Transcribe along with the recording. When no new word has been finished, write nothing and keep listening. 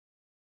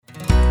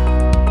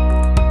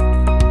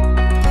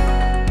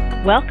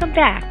Welcome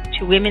back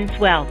to Women's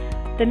Wealth,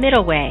 The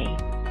Middle Way,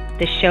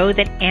 the show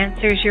that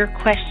answers your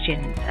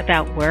questions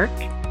about work,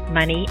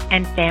 money,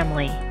 and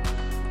family.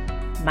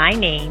 My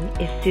name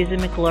is Susan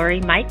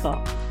McGlory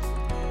Michael,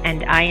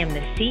 and I am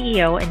the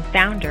CEO and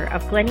founder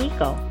of Glen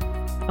Eagle,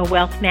 a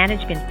wealth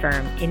management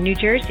firm in New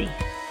Jersey.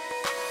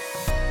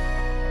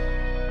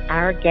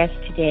 Our guest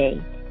today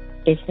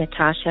is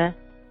Natasha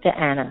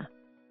DeAnna.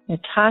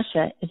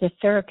 Natasha is a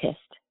therapist,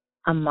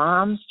 a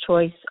Mom's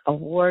Choice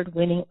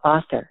Award-winning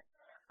author,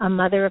 a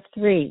mother of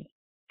three,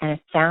 and a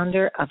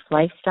founder of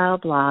lifestyle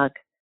blog,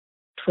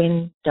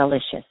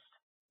 Twin-Delicious.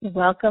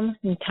 Welcome,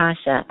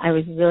 Natasha. I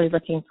was really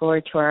looking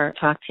forward to our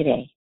talk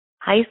today.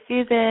 Hi,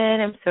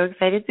 Susan. I'm so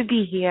excited to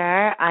be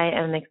here. I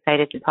am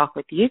excited to talk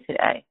with you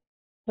today.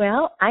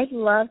 Well, I'd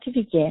love to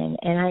begin,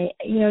 and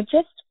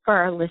just for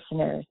our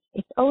listeners,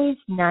 it's always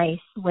nice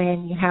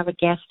when you have a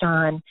guest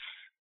on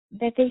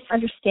that they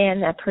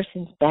understand that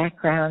person's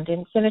background.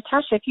 And so,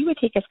 Natasha, if you would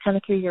take us kind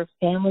of through your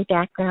family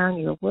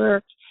background, your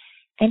work,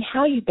 and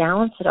how you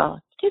balance it all.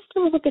 Just a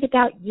little bit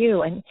about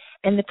you and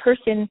the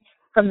person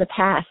from the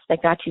past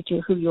that got you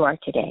to who you are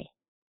today.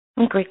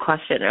 Great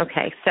question.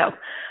 Okay, so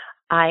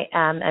I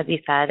am, as you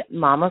said,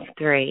 mom of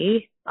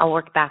three. I'll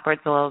work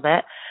backwards a little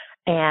bit.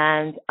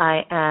 And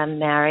I am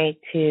married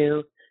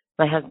to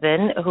my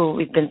husband, who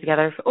we've been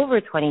together for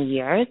over 20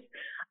 years.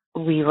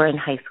 We were in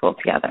high school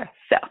together,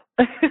 so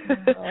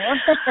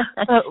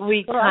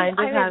we kind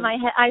of have.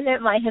 I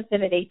met my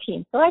husband at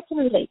 18, so I can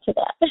relate to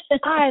that.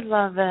 I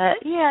love it.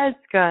 Yeah, it's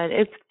good.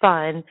 It's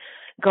fun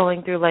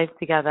going through life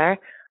together.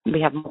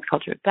 We have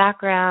multicultural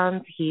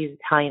backgrounds. He's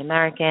Italian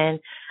American.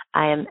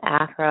 I am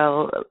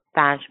Afro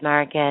Spanish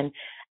American,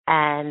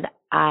 and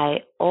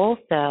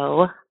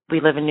we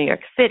live in New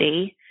York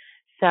City,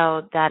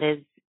 so that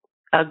is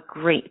a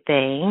great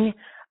thing.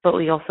 But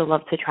we also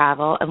love to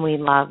travel, and we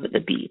love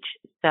the beach.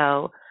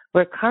 So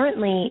we're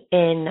currently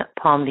in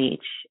Palm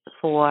Beach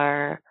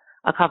for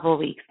a couple of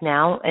weeks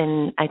now,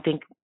 and I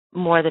think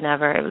more than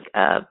ever it was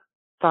a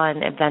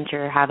fun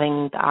adventure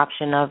having the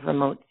option of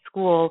remote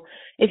school,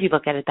 if you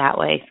look at it that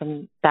way,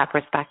 from that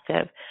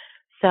perspective.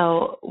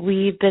 So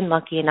we've been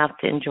lucky enough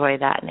to enjoy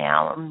that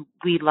now.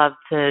 We love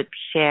to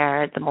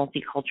share the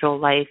multicultural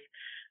life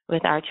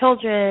with our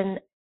children.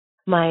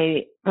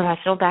 My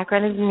professional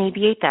background is in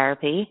ABA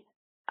therapy.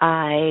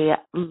 I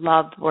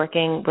loved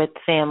working with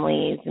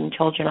families and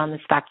children on the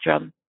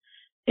spectrum.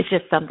 It's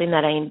just something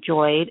that I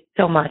enjoyed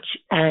so much.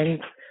 And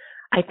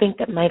I think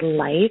that my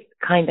life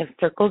kind of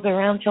circles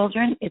around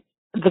children. It's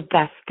the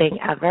best thing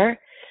ever.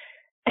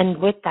 And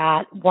with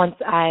that, once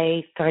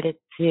I started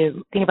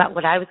to think about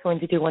what I was going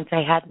to do once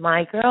I had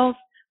my girls,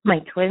 my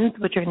twins,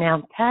 which are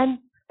now 10,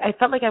 I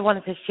felt like I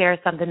wanted to share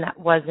something that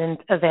wasn't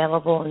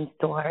available in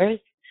stores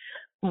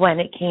when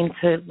it came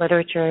to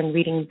literature and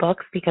reading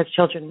books, because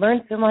children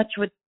learn so much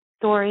with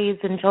stories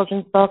and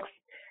children's books,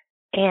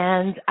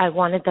 and I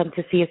wanted them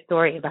to see a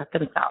story about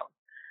themselves,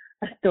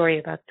 a story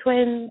about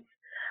twins,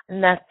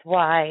 and that's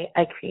why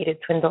I created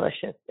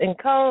Twin-Delicious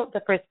 & Co.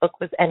 The first book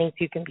was Any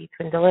Two Can Be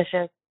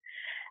Twin-Delicious,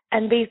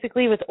 and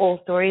basically with all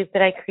stories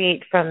that I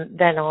create from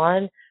then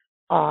on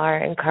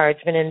are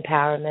encouragement,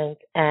 empowerment,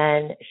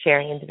 and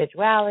sharing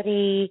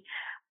individuality,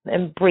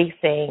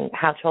 embracing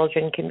how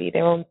children can be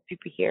their own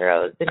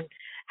superheroes and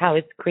how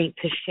it's great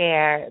to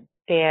share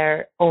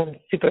their own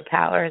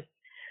superpowers.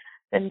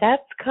 And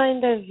that's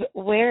kind of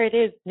where it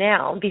is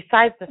now,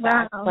 besides the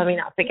fact, let me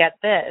not forget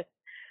this.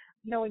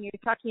 When you're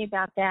talking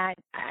about that,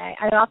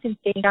 I often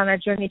think on our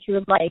journey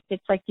through life,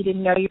 it's like you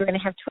didn't know you were going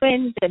to have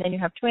twins, and then you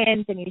have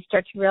twins, and you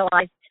start to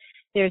realize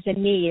there's a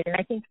need. And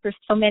I think for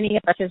so many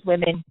of us as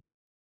women,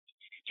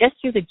 just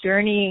through the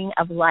journeying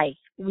of life,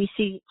 we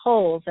see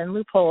holes and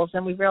loopholes,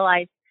 and we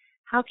realize,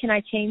 how can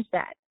I change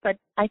that? But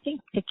I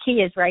think the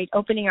key is,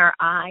 opening our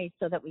eyes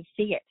so that we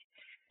see it.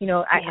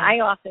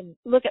 I often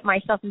look at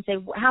myself and say,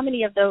 how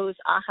many of those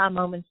aha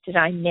moments did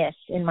I miss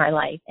in my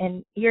life?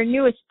 And your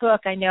newest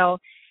book, I know,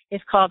 is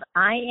called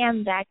I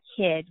Am That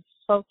Kid,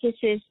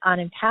 focuses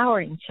on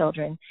empowering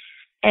children.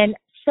 And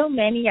so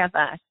many of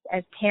us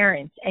as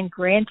parents and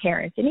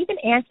grandparents and even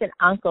aunts and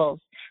uncles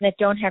that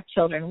don't have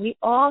children, we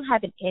all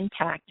have an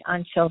impact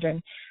on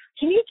children.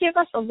 Can you give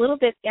us a little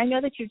bit? I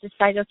know that you've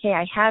decided, okay,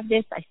 I have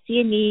this, I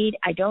see a need,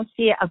 I don't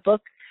see a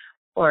book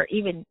or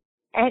even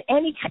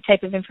any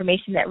type of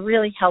information that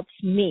really helps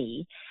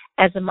me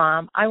as a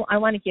mom. I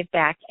want to give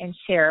back and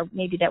share.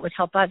 Maybe that would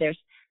help others.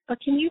 But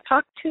can you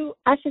talk to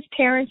us as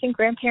parents and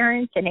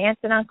grandparents and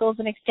aunts and uncles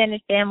and extended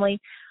family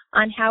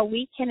on how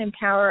we can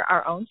empower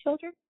our own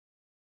children?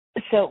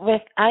 So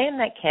with I Am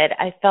That Kid,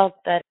 I felt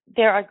that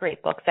there are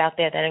great books out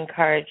there that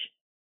encourage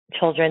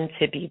children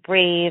to be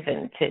brave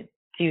and to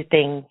do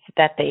things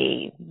that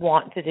they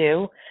want to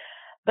do.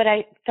 But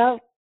I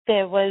felt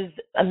there was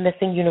a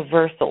missing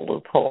universal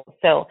loophole.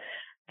 So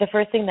the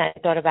first thing that I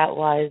thought about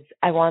was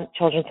I want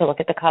children to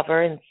look at the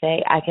cover and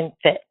say, I can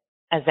fit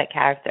as that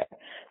character.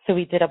 So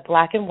we did a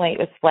black and white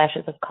with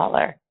splashes of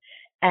color.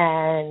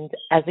 And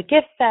as a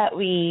gift set,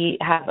 we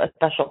have a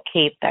special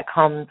cape that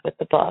comes with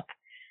the book.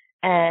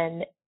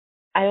 And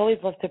I always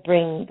love to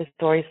bring the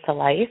stories to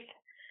life.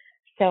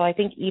 So I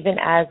think even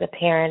as a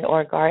parent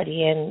or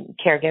guardian,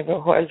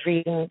 caregiver who is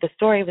reading the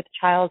story with the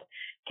child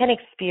can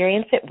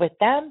experience it with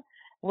them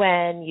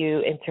when you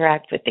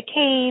interact with the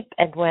cape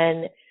and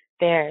when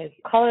there's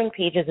coloring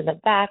pages in the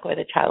back where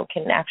the child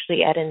can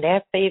actually add in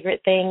their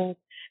favorite things,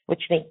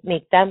 which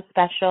make them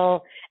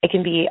special. It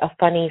can be a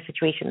funny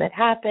situation that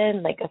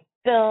happened, like a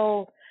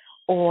spill,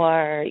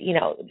 or,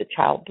 the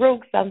child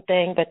broke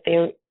something, but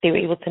they were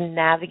able to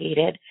navigate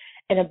it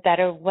in a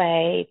better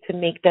way to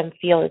make them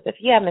feel as if,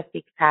 yeah,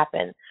 mistakes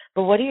happen,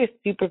 but what are your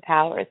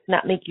superpowers to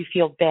not make you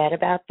feel bad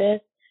about this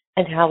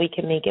and how we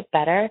can make it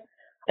better?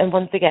 And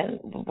once again,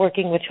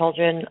 working with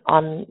children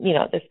on,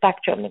 the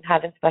spectrum and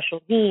having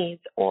special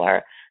needs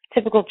or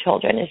typical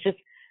children is just,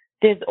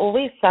 there's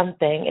always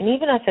something. And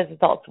even us as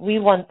adults, we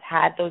once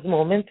had those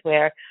moments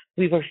where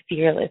we were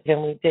fearless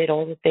and we did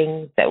all the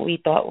things that we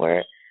thought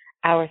were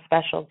our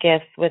special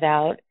gifts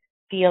without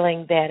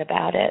feeling bad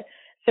about it.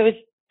 So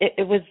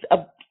it was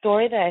a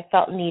story that I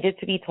felt needed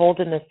to be told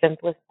in the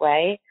simplest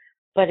way,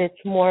 but it's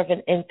more of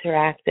an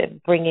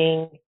interactive,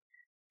 bringing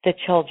the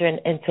children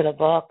into the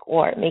book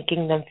or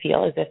making them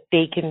feel as if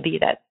they can be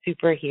that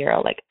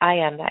superhero. Like, I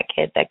am that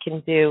kid that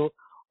can do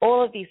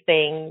all of these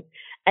things.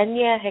 And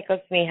yeah,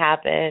 hiccups may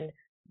happen,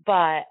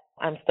 but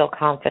I'm still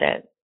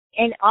confident.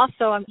 And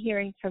also I'm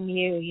hearing from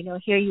you,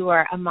 here you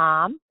are a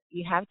mom,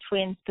 you have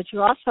twins, but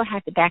you also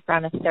have the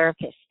background of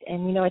therapist.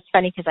 And, it's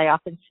funny because I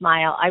often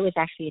smile. I was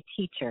actually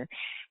a teacher.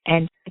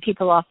 And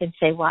people often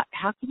say, well,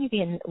 how can you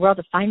be in the world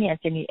of finance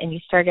and you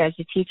started as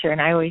a teacher?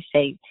 And I always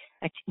say,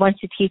 once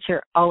a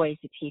teacher, always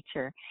a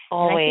teacher.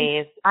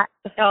 Always.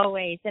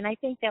 Always. And I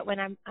think that when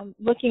I'm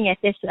looking at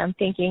this and I'm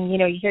thinking,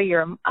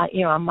 you're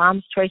a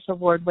Mom's Choice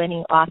Award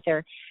winning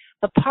author.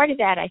 But part of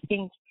that, I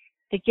think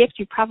the gift,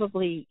 you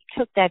probably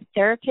took that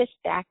therapist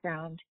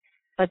background,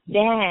 but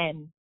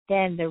then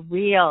the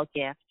real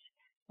gift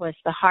was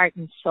the heart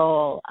and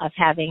soul of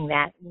having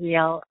that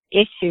real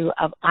issue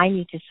of, I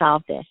need to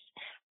solve this.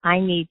 I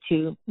need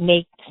to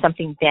make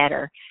something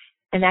better.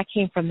 And that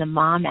came from the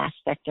mom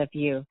aspect of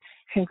you.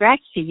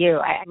 Congrats to you.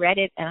 I read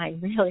it and I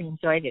really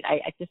enjoyed it.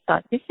 I just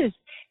thought this is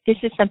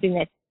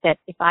something that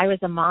if I was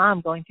a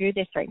mom going through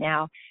this right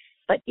now,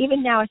 but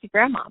even now as a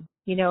grandmom,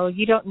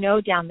 you don't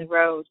know down the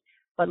road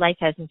what life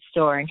has in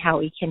store and how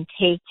we can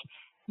take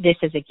this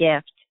as a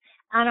gift.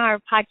 On our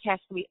podcast,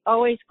 we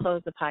always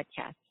close the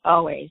podcast,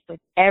 always, with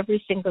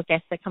every single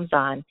guest that comes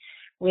on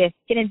with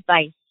an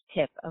advice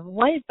tip of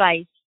what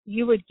advice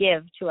you would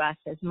give to us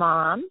as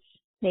moms,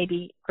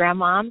 maybe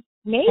grandmoms,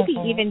 maybe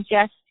even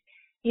just,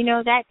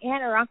 that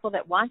aunt or uncle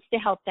that wants to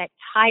help that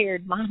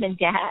tired mom and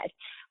dad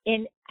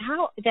in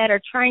how that are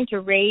trying to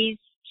raise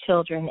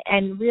children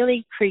and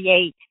really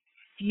create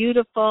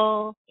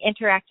beautiful,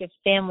 interactive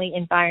family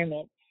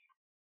environment.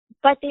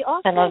 But they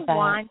also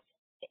want,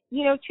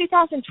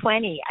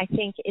 2020, I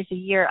think, is a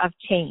year of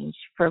change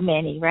for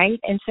many, right?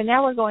 And so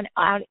now we're going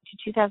out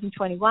to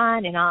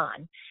 2021 and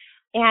on.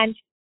 And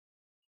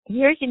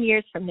years and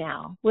years from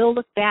now, we'll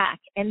look back,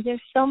 and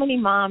there's so many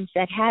moms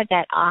that had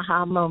that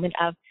aha moment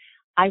of,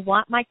 I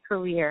want my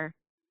career,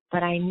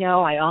 but I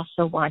know I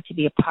also want to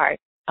be a part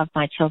of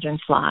my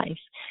children's lives.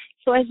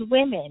 So as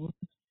women,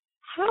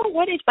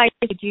 what advice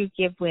would you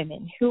give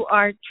women who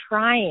are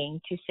trying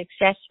to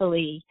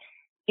successfully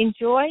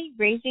enjoy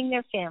raising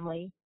their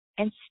family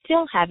and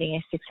still having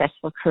a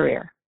successful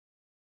career?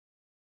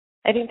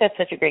 I think that's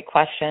such a great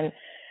question.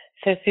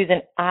 So,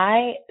 Susan,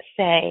 I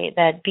say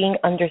that being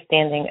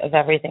understanding of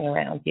everything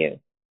around you,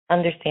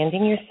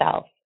 understanding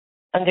yourself,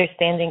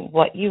 understanding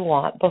what you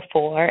want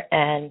before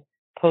and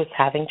post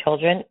having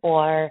children,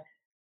 or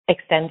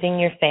extending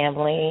your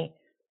family,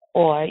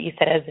 or you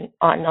said as an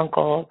aunt and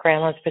uncle,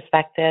 grandma's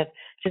perspective,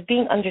 just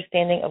being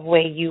understanding of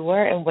where you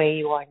were and where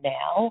you are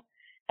now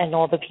and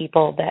all the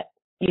people that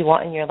you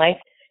want in your life.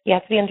 You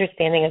have to be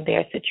understanding of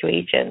their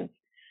situations.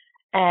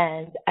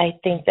 And I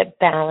think that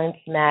balance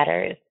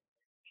matters.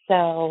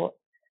 So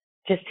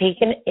just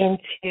taking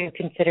into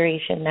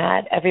consideration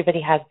that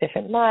everybody has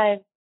different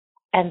lives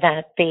and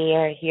that they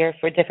are here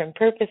for different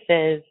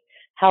purposes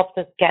helps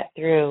us get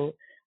through,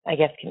 I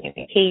guess,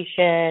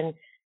 communication,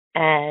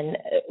 and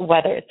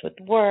whether it's with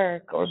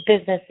work or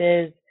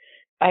businesses.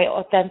 I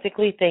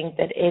authentically think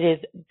that it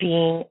is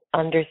being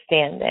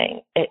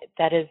understanding.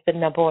 That is the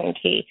number one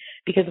key,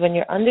 because when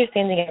you're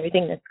understanding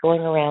everything that's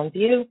going around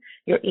you,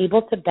 you're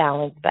able to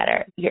balance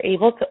better. You're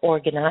able to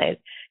organize.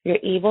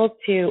 You're able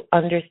to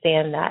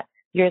understand that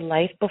your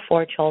life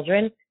before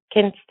children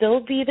can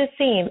still be the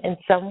same in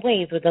some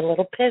ways with a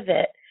little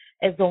pivot,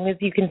 as long as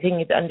you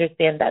continue to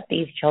understand that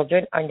these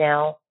children are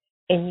now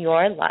in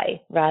your life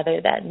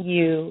rather than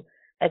you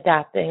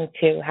adapting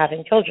to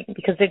having children,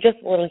 because they're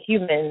just little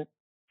humans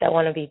that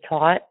want to be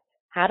taught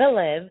how to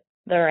live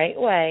the right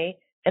way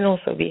and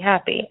also be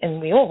happy.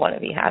 And we all want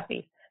to be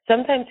happy.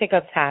 Sometimes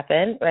hiccups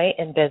happen, right,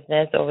 in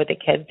business or with the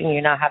kids and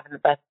you're not having the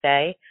best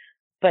day,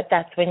 but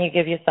that's when you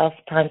give yourself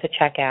time to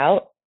check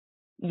out.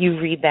 You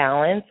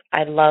rebalance.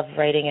 I love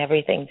writing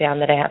everything down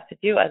that I have to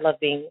do. I love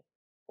being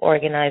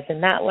organized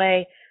in that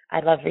way.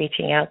 I love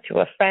reaching out to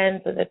a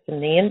friend that's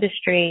in the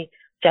industry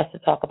just to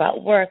talk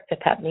about work, to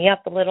pep me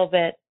up a little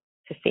bit,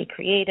 to stay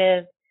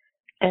creative,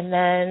 and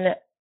then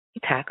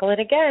tackle it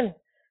again,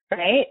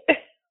 right?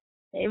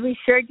 We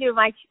sure do.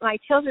 My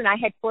children, I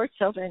had 4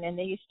 children, and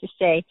they used to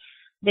say,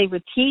 they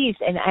would tease,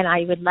 and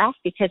I would laugh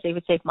because they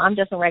would say, if Mom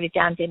doesn't write it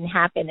down, it didn't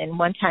happen. And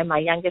one time my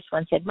youngest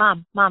one said,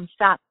 Mom,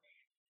 stop.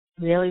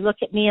 Really look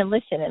at me and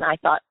listen. And I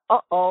thought,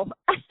 uh-oh.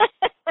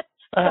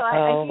 So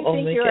I do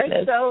think you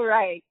are so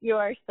right. You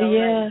are so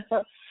right.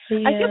 So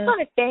I just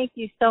want to thank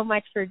you so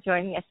much for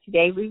joining us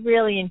today. We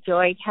really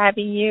enjoyed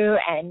having you,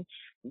 and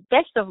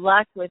best of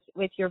luck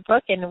with your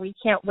book. And we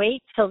can't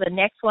wait till the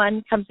next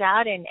one comes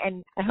out.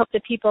 And I hope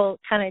that people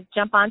kind of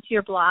jump onto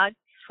your blog,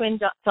 Twin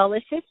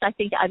Delicious. I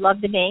think I love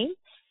the name.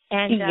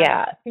 And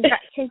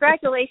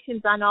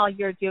congratulations on all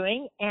you're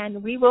doing.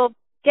 And we will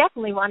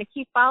definitely want to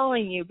keep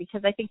following you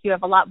because I think you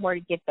have a lot more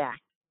to give back.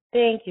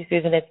 Thank you,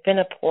 Susan. It's been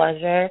a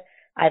pleasure.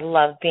 I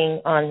love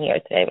being on here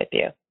today with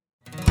you.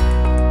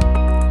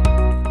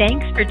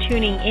 Thanks for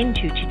tuning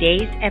into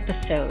today's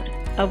episode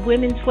of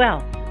Women's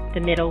Wealth, The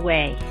Middle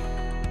Way.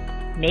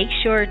 Make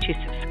sure to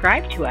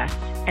subscribe to us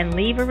and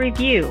leave a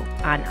review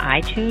on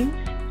iTunes,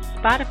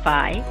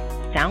 Spotify,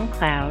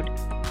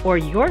 SoundCloud, or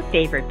your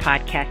favorite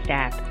podcast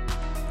app.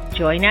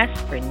 Join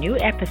us for new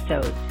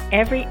episodes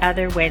every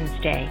other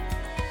Wednesday.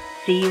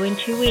 See you in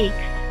 2 weeks.